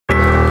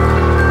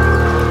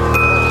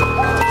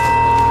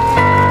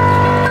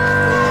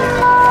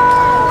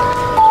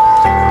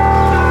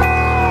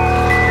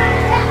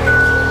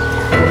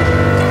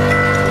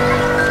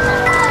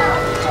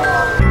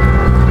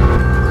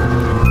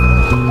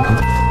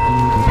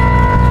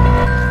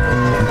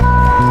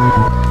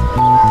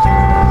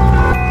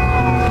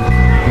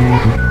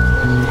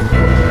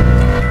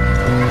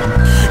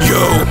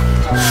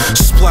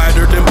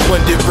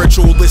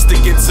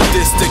Twisted and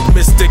sadistic,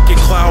 mystic and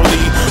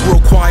cloudy,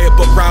 real quiet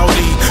but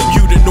rowdy.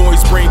 Muted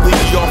noise, brain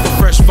leaky off a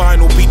fresh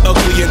vinyl, be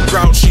ugly and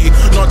grouchy.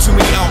 Not too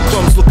many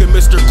outcomes, looking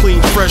Mr. Clean,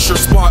 fresh or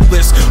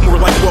spotless.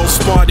 More like well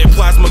spotted,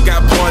 plasma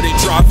got blotted,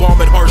 dry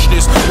vomit,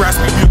 harshness,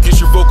 raspy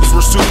mucus, your vocals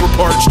were super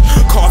parched.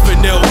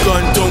 Coffin, nail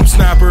gun, dome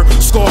snapper,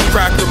 skull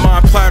cracker,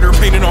 mind platter,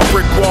 painted on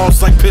brick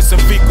walls like piss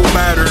and fecal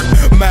matter.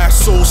 Mass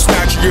soul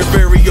snatcher, your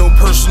very own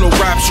personal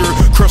rapture.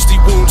 Crusty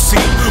wound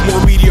seep,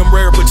 more medium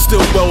rare but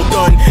still well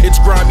done.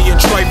 It's grimy and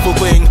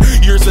trifling,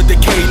 years of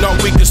decay, not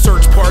weak to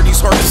search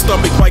parties, hard to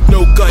stomach like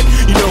no gut.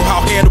 You know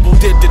how Hannibal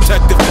did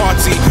Detective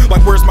Potsy,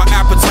 like where's my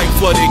appetite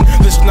flooding?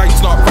 This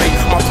night's not right,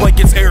 my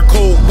blanket's air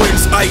cold,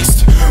 winds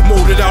iced.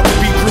 Molded out to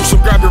be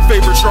gruesome, grab your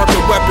favorite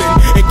sharpened weapon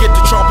and get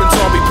to chopping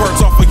zombie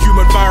parts off of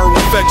human viral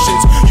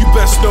infections. You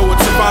best know a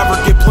survivor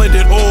get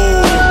blended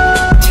whole.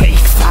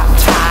 Take some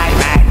time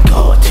and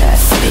go to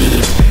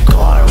sleep.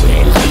 Core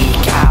will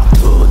leak out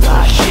through the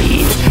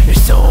sheets. Your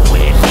soul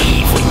will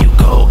leave when you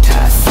go to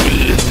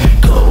sleep.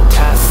 Go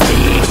to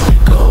sleep,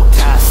 go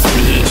to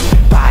sleep.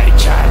 Bite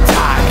your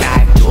tongue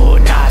and do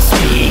not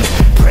speak.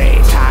 Pray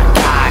to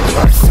God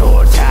your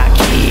soul to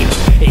keep.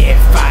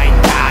 If I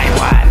die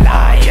while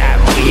I am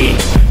weak,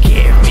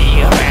 give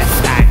me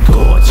rest and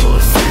go to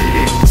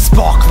sleep.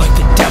 Spark like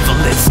the devil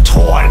is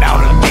torn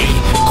out of me.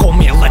 Call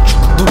me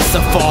electric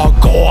Lucifer,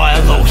 go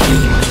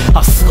Elohim.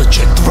 I'll slit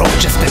your throat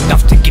just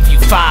enough to give you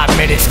 5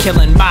 minutes.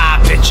 Killing my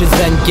bitches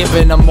and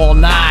giving them all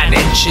 9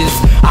 inches.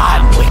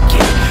 I'm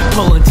wicked,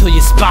 pull until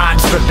your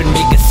spine's ripping.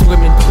 Make a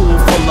swimming pool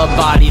full of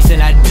bodies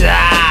and I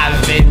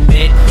dive in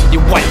it.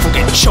 Your wife will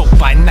get choked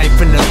by a knife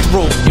in the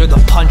throat. You're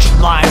the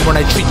punchline when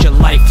I treat your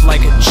life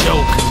like a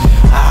joke.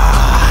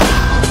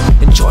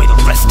 Enjoy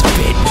the rest of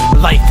it.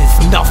 Life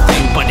is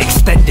nothing but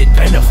extended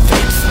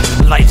benefits.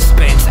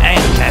 Lifespans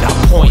end at a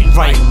point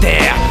right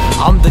there.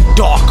 I'm the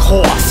dark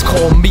horse,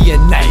 call me a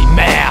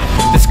nightmare.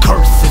 This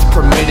curse is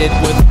permitted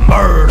with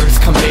murders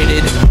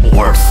committed.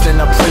 Worse than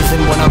a prison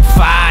when I'm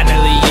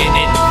finally in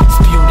it.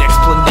 Spewed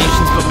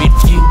explanations but made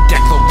few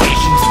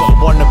declarations, but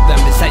one of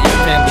them is that your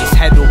family's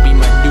head will be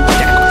my new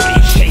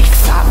decoration. Take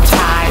some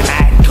time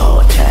and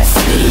go to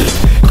sleep.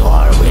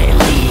 Gore will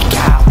leak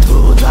out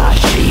through the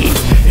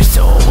sheets. Your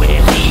soul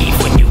will leave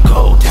when you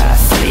go to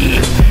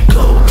sleep.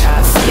 Go to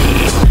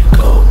sleep,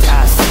 go to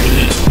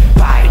sleep.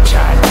 Bite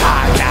your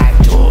tongue and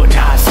do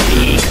not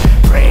speak.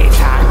 Pray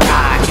to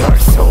God your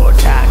soul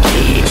to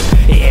keep.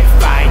 If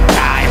I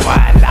die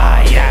while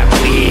I am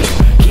weak,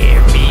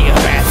 give me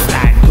rest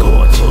and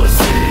go to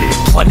sleep.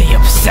 Plenty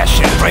of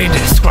obsession, brain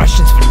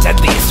discretions for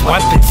deadliest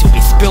weapons. You'll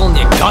be spilling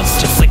your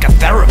guts just like a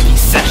therapy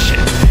session.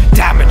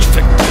 Damage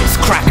victims,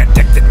 crack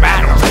addicted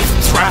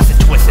mannerisms, rancid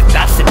twisted,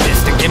 that's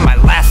sadistic in my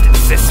lasting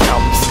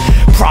systems.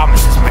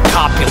 Promises my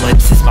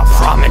copulence is my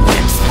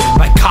prominence.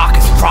 My cock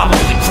is probably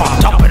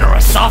propped up in her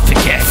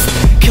esophagus.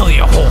 Kill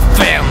your whole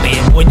family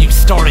and when you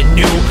start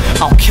anew,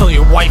 I'll kill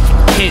your wife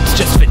and kids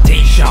just for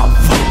deja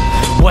vu.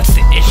 What's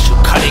the issue?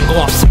 Cutting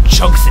off some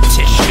chunks of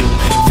tissue.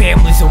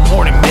 Families will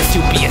mourn and miss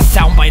you. Be a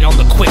soundbite on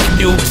the quick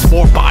news.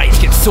 More bodies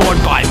get sorted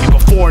by me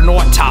before an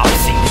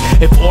autopsy.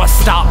 If war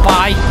stop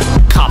by,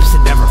 cops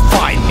will never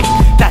find me.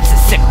 That's a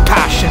sick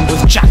passion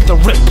with Jack the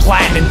Rip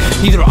planning.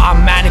 Either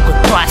I'm manic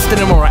with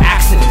blasting him or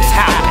accidents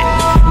happen.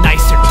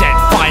 Nice or dead,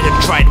 find him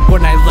dread.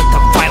 When I let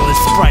the violence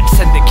spread,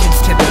 send the kids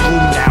to the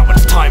room now,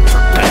 it's time for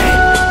bed.